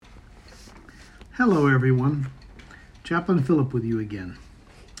Hello, everyone. Chaplain Philip with you again.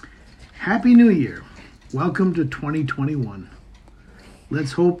 Happy New Year. Welcome to 2021.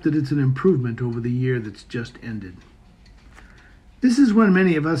 Let's hope that it's an improvement over the year that's just ended. This is when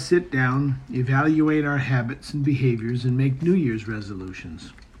many of us sit down, evaluate our habits and behaviors, and make New Year's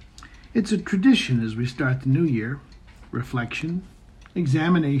resolutions. It's a tradition as we start the new year: reflection,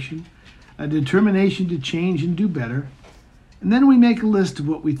 examination, a determination to change and do better, and then we make a list of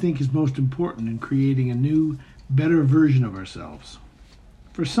what we think is most important in creating a new, better version of ourselves.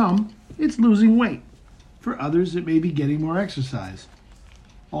 For some, it's losing weight. For others, it may be getting more exercise.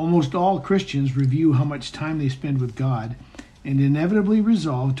 Almost all Christians review how much time they spend with God and inevitably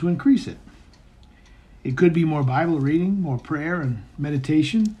resolve to increase it. It could be more Bible reading, more prayer and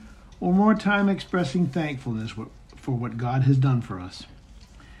meditation, or more time expressing thankfulness for what God has done for us.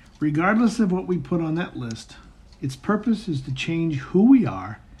 Regardless of what we put on that list, its purpose is to change who we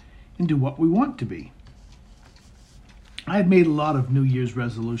are into what we want to be. I've made a lot of New Year's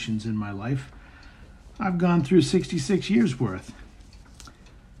resolutions in my life. I've gone through 66 years worth.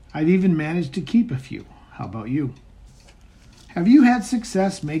 I've even managed to keep a few. How about you? Have you had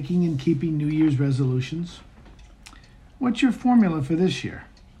success making and keeping New Year's resolutions? What's your formula for this year?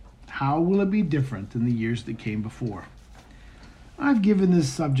 How will it be different than the years that came before? I've given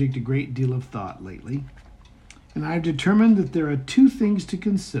this subject a great deal of thought lately, and I've determined that there are two things to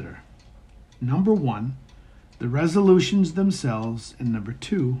consider. Number one, the resolutions themselves, and number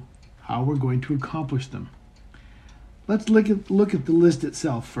two, how we're going to accomplish them. Let's look at the list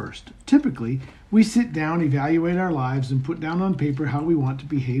itself first. Typically, we sit down, evaluate our lives, and put down on paper how we want to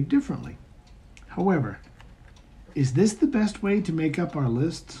behave differently. However, is this the best way to make up our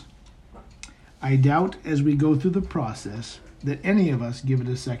lists? I doubt as we go through the process that any of us give it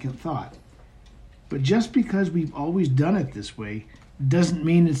a second thought. But just because we've always done it this way doesn't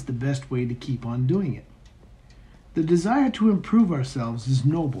mean it's the best way to keep on doing it. The desire to improve ourselves is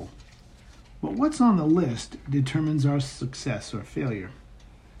noble, but what's on the list determines our success or failure.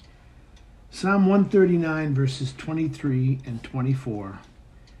 Psalm 139 verses 23 and 24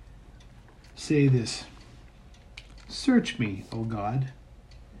 say this: "Search me, O God,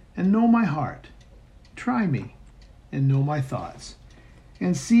 and know my heart. Try me and know my thoughts,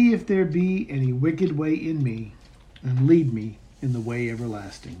 and see if there be any wicked way in me, and lead me in the way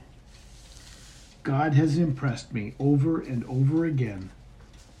everlasting." God has impressed me over and over again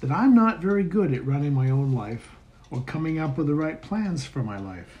that I'm not very good at running my own life or coming up with the right plans for my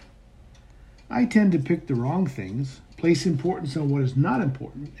life. I tend to pick the wrong things, place importance on what is not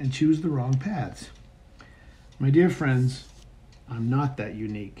important, and choose the wrong paths. My dear friends, I'm not that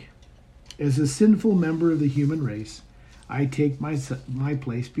unique. As a sinful member of the human race, I take my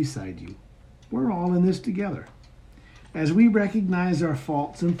place beside you. We're all in this together. As we recognize our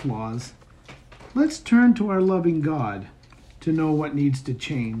faults and flaws, let's turn to our loving God to know what needs to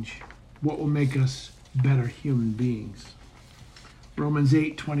change, what will make us better human beings. Romans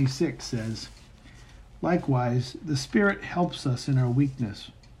 8:26 says, "Likewise, the Spirit helps us in our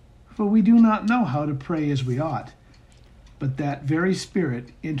weakness, for we do not know how to pray as we ought, but that very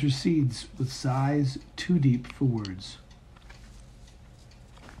Spirit intercedes with sighs too deep for words."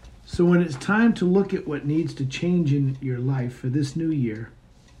 So when it's time to look at what needs to change in your life for this new year,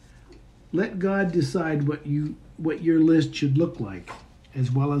 let God decide what your list should look like,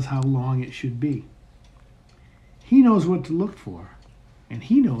 as well as how long it should be. He knows what to look for, and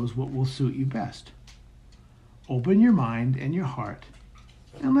He knows what will suit you best. Open your mind and your heart,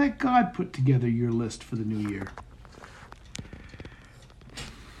 and let God put together your list for the new year.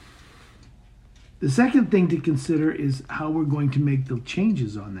 The second thing to consider is how we're going to make the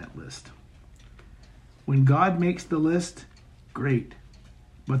changes on that list. When God makes the list, great.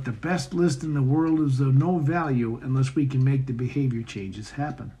 But the best list in the world is of no value unless we can make the behavior changes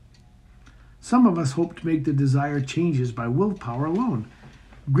happen. Some of us hope to make the desired changes by willpower alone.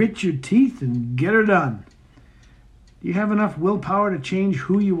 Grit your teeth and get her done. Do you have enough willpower to change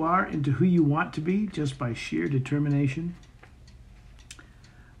who you are into who you want to be just by sheer determination?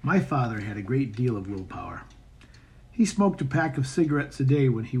 My father had a great deal of willpower. He smoked a pack of cigarettes a day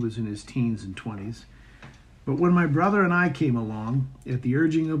when he was in his teens and 20s. But when my brother and I came along, at the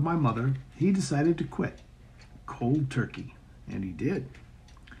urging of my mother, he decided to quit. Cold turkey. And he did.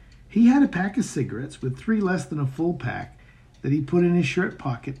 He had a pack of cigarettes with 3 less than a full pack that he put in his shirt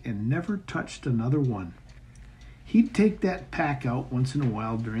pocket and never touched another one. He'd take that pack out once in a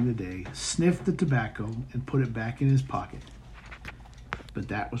while during the day, sniff the tobacco, and put it back in his pocket. But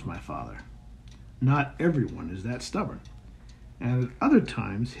that was my father. Not everyone is that stubborn. And at other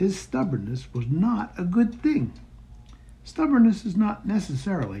times, his stubbornness was not a good thing. Stubbornness is not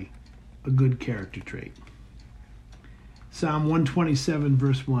necessarily a good character trait. Psalm 127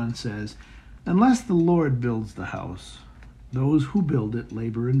 verse 1 says, "Unless the Lord builds the house, those who build it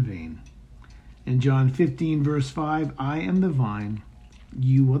labor in vain." In John 15 verse 5, "I am the vine,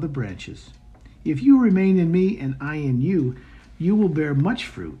 you are the branches. If you remain in me and I in you, you will bear much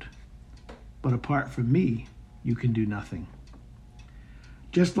fruit. But apart from me, you can do nothing."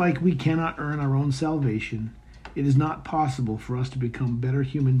 Just like we cannot earn our own salvation, it is not possible for us to become better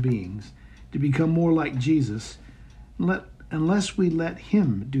human beings, to become more like Jesus, unless we let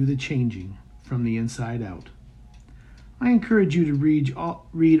Him do the changing from the inside out. I encourage you to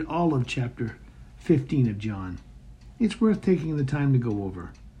read all of chapter 15 of John. It's worth taking the time to go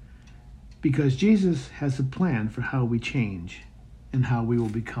over, because Jesus has a plan for how we change and how we will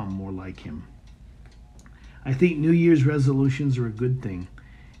become more like Him. I think New Year's resolutions are a good thing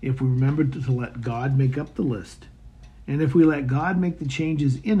if we remember to let God make up the list, and if we let God make the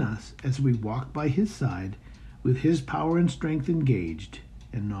changes in us as we walk by His side with His power and strength engaged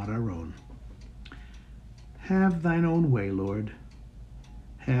and not our own. Have thine own way, Lord.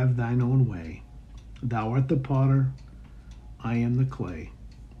 Have thine own way. Thou art the potter, I am the clay.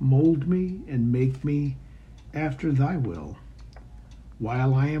 Mold me and make me after thy will,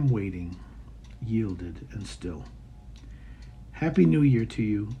 while I am waiting, yielded and still. Happy New Year to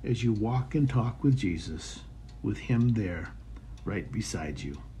you as you walk and talk with Jesus, with Him there, right beside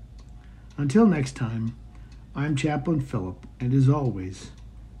you. Until next time, I'm Chaplain Philip, and as always,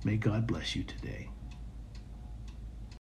 may God bless you today.